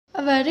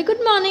A very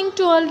good morning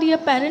to all dear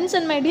parents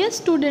and my dear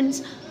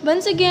students.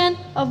 Once again,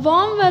 a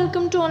warm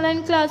welcome to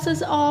online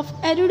classes of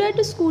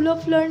Erudite School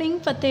of Learning,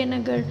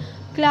 Fatehnagar.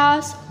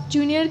 Class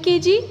Junior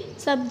KG,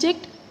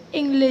 subject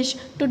English.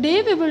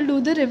 Today we will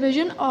do the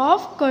revision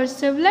of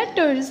cursive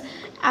letters.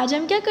 आज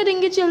हम क्या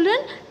करेंगे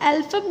children?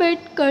 Alphabet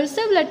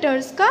cursive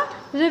letters का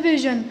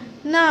revision.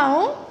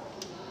 Now,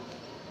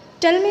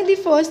 tell me the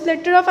first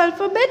letter of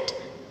alphabet.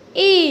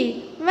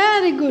 A.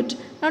 Very good.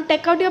 Now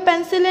take out your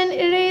pencil and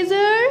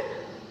eraser.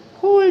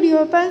 Hold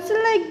your pencil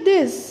like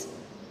this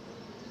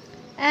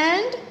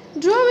and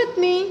draw with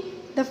me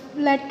the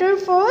letter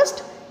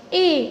first.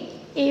 A.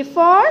 A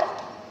for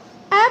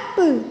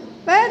apple.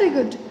 Very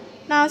good.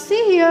 Now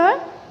see here.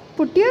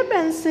 Put your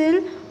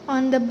pencil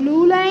on the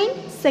blue line.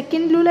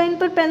 Second blue line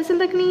पर pencil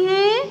रखनी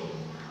है.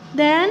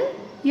 Then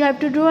you have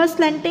to draw a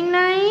slanting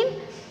line.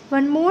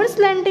 One more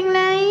slanting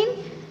line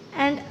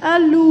and a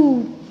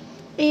loop.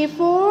 A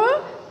for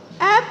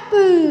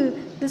apple.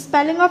 The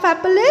spelling of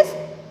apple is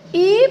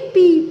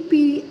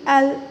A-P-P-L-E.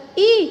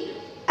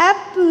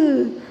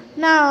 Apple.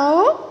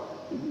 Now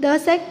the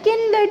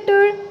second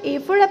letter A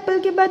for apple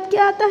के बाद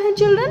क्या आता है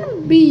children?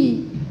 B.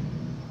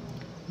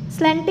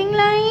 Slanting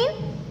line.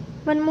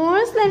 One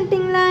more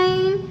slanting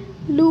line.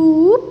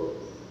 Loop.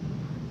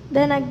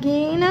 Then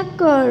again a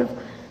curve.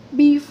 B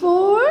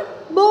for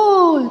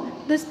ball.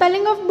 The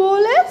spelling of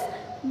ball is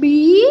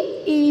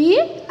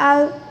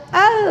B-A-L-L.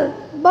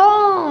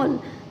 Ball.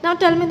 Now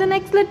tell me the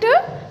next letter.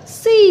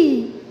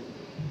 C.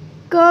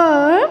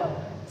 Curve,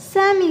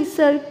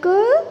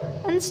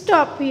 semicircle and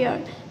stop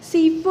here.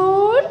 C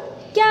for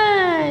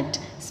cat.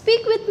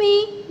 Speak with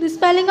me. The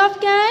spelling of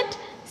cat.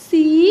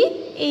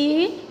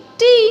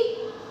 C-A-T.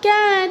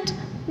 Cat.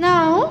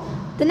 Now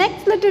the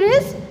next letter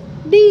is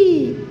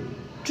D.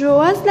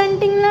 Draw a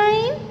slanting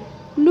line,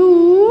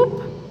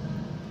 loop,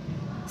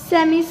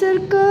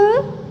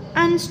 semicircle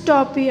and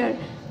stop here.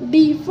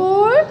 D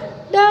for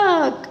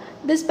duck.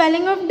 The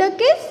spelling of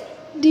duck is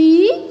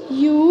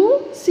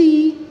D-U-C-K.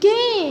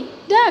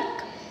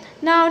 Duck.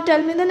 Now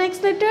tell me the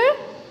next letter.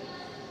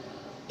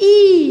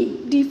 E.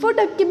 D for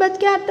duck के बाद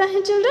क्या आता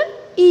है children?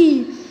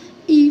 E.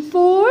 E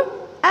for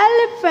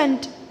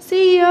elephant.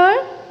 See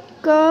here.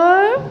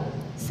 Curve,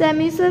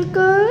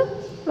 semicircle,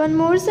 one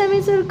more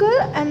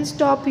semicircle and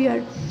stop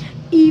here.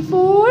 E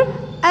for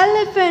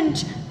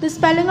elephant. The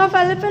spelling of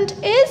elephant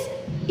is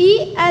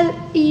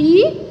E-L-E-P-H-A-N-T.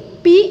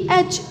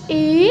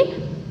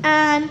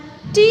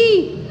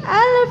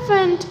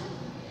 Elephant.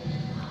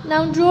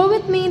 Now draw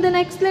with me the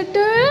next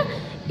letter.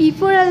 E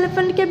for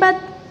elephant के बाद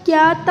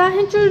क्या आता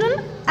है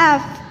children?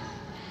 F.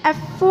 F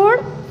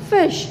for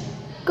fish.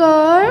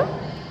 Curve,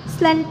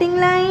 slanting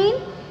line,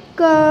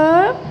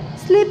 curve,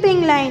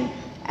 slipping line.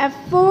 F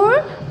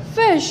for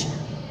fish.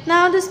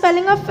 Now the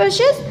spelling of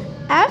fish is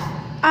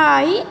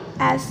F-I-S-H.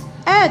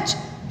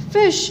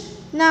 Fish.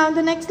 Now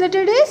the next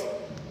letter is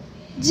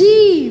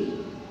G.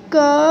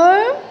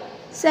 Curve,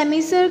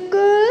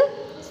 semicircle,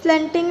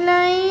 slanting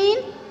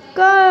line,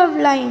 curve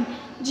line.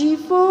 G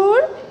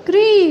for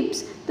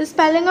grapes. The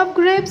spelling of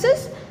grapes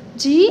is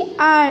G-R-A-P-E-S.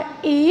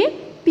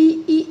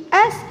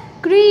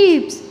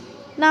 Grapes.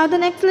 Now the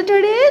next letter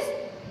is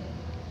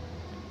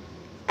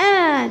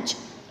H.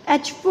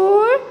 H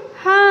for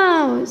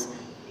house.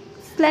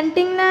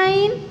 Slanting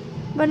line,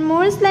 one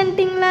more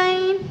slanting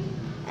line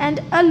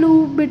and a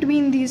loop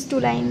between these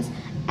two lines.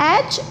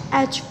 H.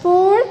 H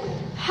for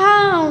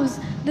house.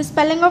 The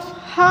spelling of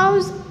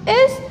house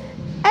is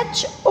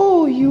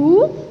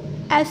H-O-U-S-E.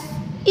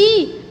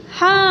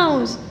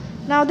 House.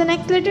 Now the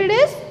next letter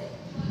is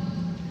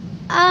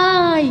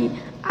I.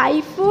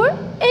 I for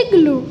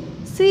igloo.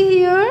 See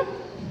here.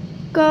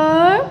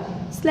 Curve,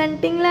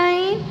 slanting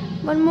line,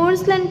 one more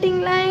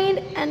slanting line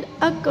and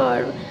a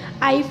curve.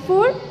 I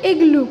for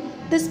igloo.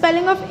 The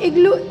spelling of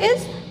igloo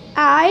is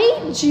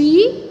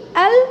I-G-L-O-O.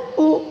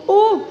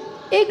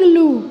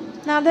 Igloo.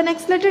 Now the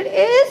next letter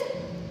is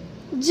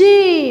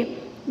J.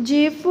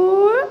 J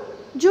for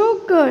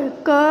joker.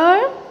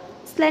 Curve,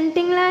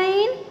 slanting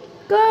line,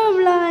 curve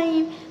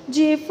line.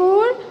 J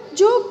for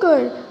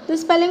joker. The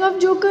spelling of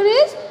joker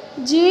is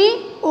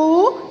J-O-K-E-R.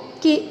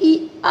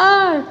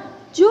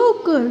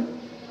 Joker.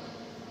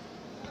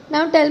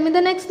 Now tell me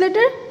the next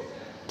letter.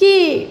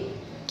 K.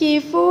 K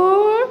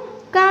for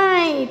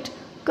kite.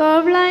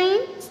 Curve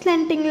line,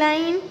 slanting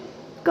line,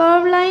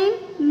 curve line,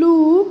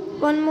 loop,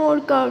 one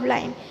more curve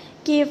line.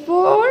 K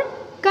for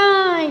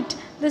kite.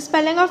 The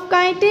spelling of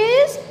kite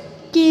is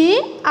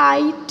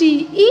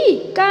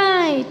K-I-T-E.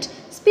 Kite.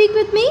 Speak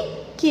with me.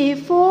 K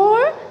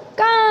for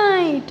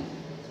kite.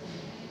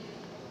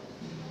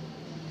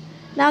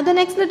 Now the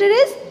next letter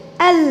is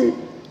L.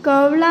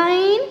 Curve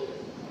line,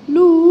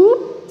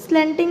 loop,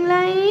 slanting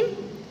line,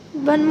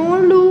 one more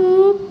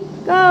loop,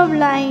 curve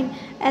line.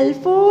 L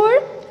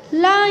for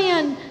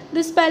lion.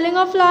 The spelling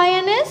of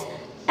lion is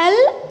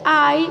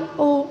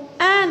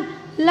L-I-O-N.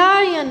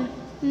 Lion.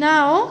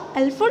 Now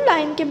L for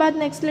lion के बाद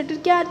next letter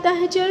क्या आता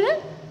है children?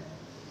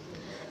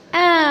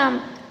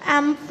 M.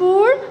 M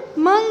for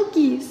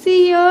monkey.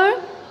 See here.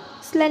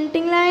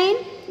 Slanting line,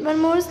 one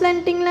more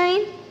slanting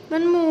line,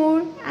 one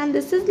more, and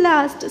this is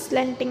last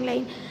slanting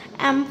line.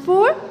 M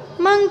for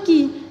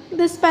monkey.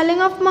 The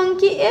spelling of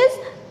monkey is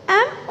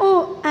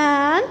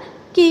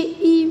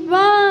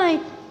MONKEY,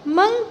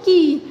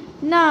 monkey.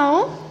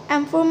 Now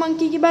M for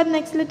monkey के बाद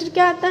next letter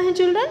क्या आता है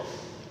children?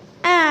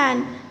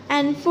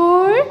 N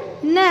for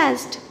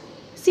nest.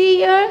 See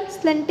here,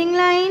 slanting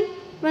line,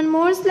 one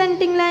more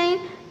slanting line,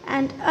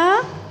 and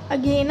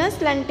again a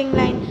slanting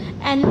line.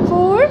 N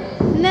for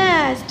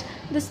nest.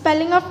 The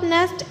spelling of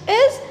nest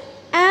is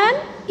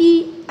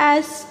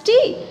NEST,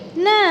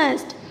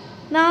 nest.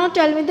 Now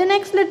tell me the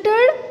next letter.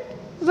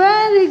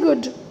 Very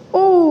good.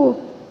 O.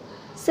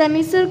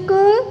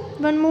 Semicircle,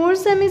 one more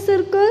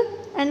semicircle,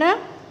 and a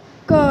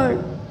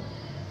curve.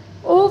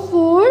 O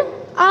for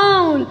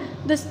owl.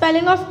 The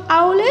spelling of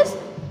owl is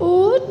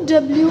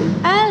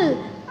OWL,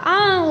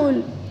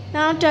 owl.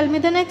 Now tell me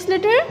the next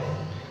letter.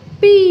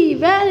 P.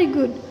 Very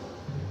good.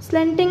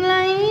 Slanting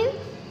line,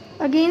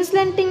 again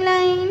slanting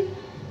line,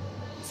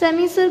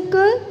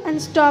 semicircle,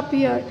 and stop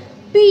here.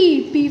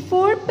 P. P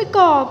for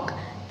peacock.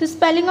 The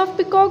spelling of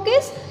peacock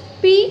is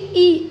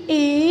PEACOCK,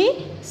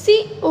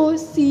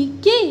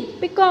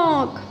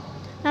 peacock.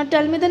 Now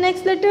tell me the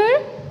next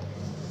letter.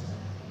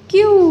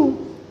 Q.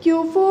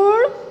 Q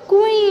for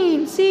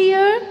queen. See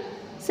here,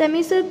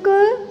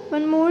 semicircle,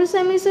 one more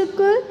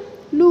semicircle,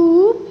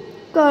 loop,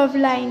 curve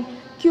line.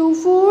 Q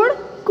for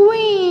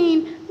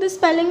queen. The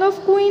spelling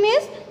of queen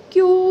is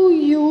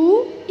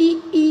QUEEN,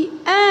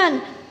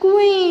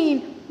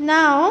 queen.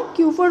 Now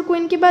Q for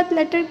queen के बाद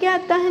letter क्या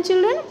आता है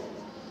children?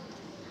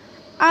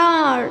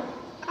 R.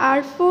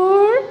 R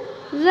for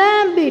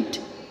rabbit.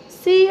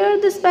 See here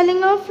the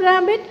spelling of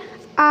rabbit,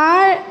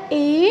 RABBIT,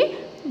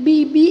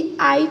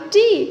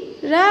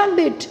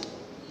 rabbit.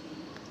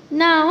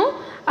 Now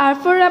R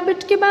for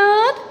rabbit के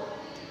बाद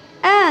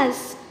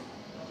S.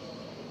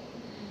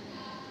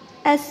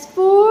 S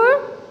for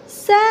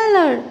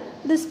sailor.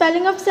 The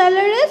spelling of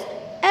sailor is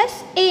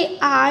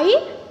SAILOR,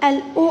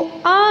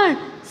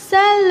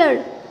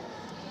 sailor.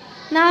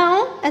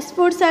 Now S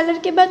for sailor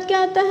के बाद क्या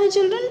आता है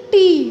children? T.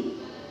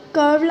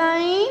 Curve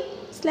line,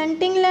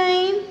 slanting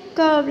line,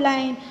 curve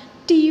line.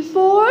 T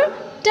for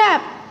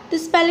tap. The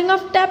spelling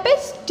of tap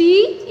is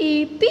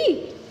TAP,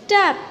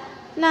 tap.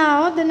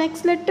 Now the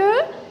next letter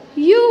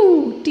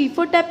U. T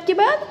for tap के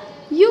बाद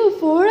U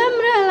for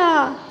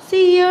umbrella.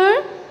 See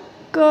here,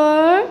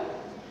 curve,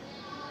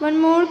 one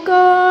more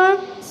curve,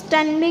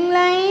 standing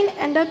line,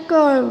 and a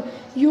curve.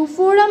 U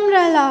for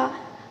umbrella.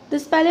 The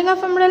spelling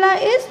of umbrella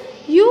is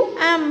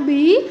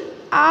UMBRELLA,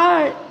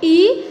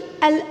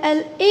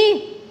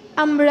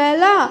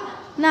 umbrella.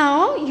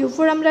 Now U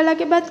for umbrella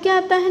के बाद क्या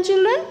आता है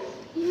children?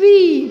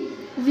 V.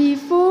 V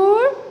for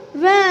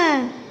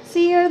van.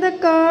 See here the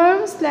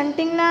curve,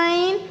 slanting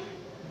line,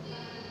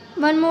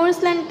 one more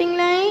slanting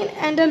line,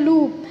 and a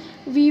loop.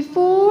 V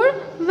for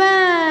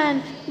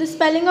van. The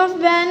spelling of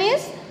van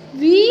is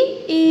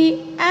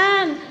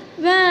VAN,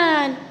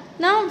 van.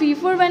 Now V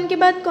for van के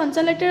बाद कौन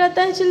सा letter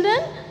आता है children?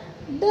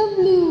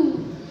 W.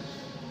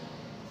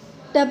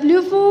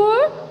 W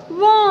for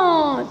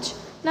watch.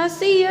 Now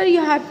see here,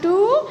 you have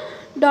to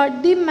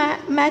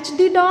match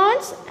the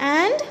dots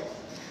and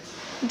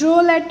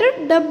draw letter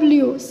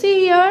W.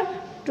 See here,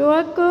 draw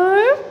a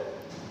curve,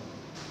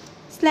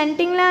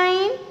 slanting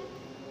line,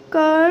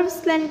 curve,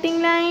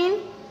 slanting line,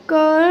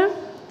 curve,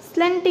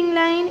 slanting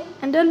line,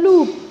 and a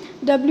loop.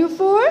 W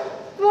for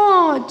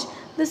watch.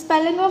 The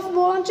spelling of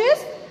watch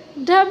is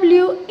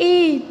WATCH,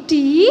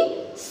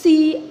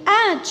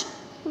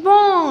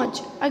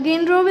 watch.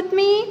 Again draw with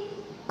me,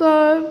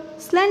 curve,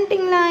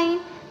 slanting line,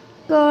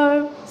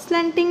 curve,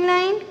 slanting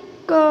line,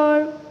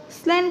 curve,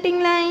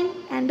 slanting line,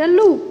 and a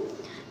loop.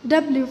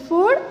 W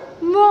for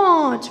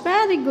watch.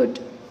 Very good.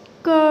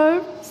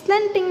 Curve,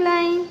 slanting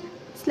line,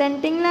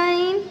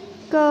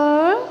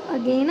 curve,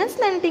 again a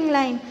slanting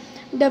line.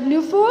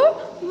 W for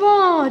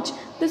watch.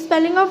 The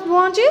spelling of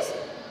watch is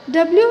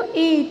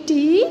WATCH.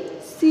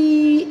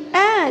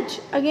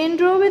 Again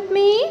draw with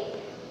me.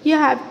 You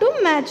have to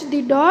match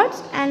the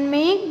dots and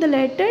make the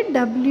letter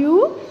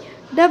W.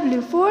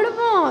 W for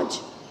watch.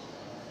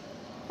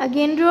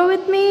 Again draw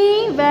with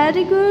me.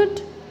 Very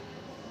good.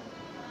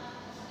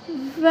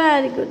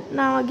 Very good.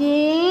 Now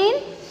again,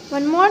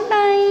 one more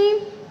time.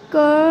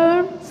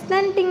 Curve,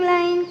 slanting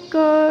line,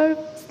 curve,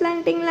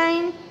 slanting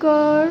line,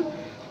 curve,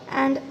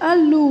 and a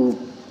loop.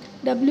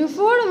 W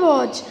for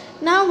watch.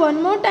 Now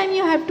one more time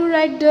you have to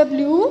write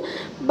W,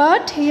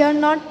 but here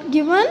not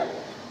given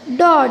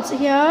dots.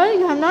 Here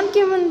you have not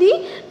given the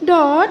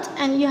dots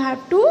and you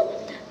have to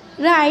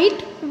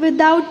write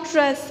without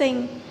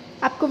tracing.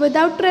 आपको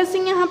without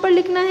tracing यहाँ पर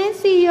लिखना है.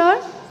 See here,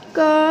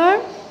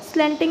 curve,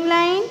 slanting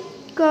line,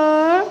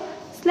 curve,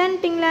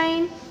 slanting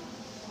line,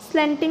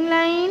 slanting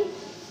line,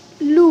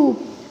 loop.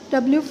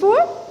 W for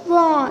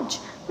watch.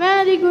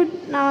 Very good.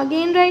 Now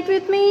again write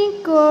with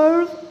me.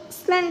 Curve,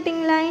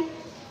 slanting line,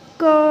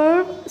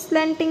 curve,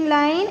 slanting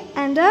line,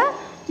 and a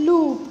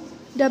loop.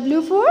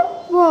 W for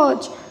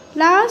watch.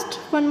 Last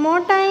one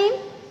more time.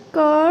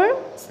 Curve,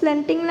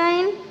 slanting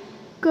line,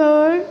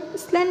 curve,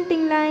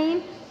 slanting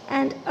line,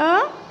 and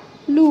a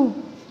loop.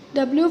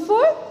 W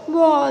for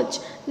watch.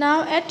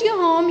 Now at your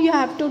home you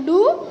have to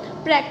do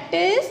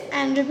practice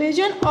and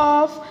revision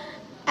of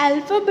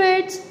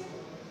alphabets.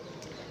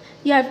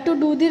 You have to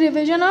do the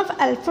revision of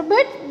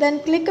alphabet, then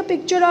click a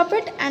picture of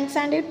it and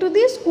send it to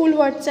the school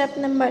WhatsApp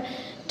number.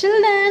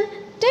 Till then,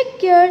 take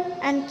care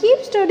and keep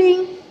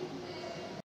studying.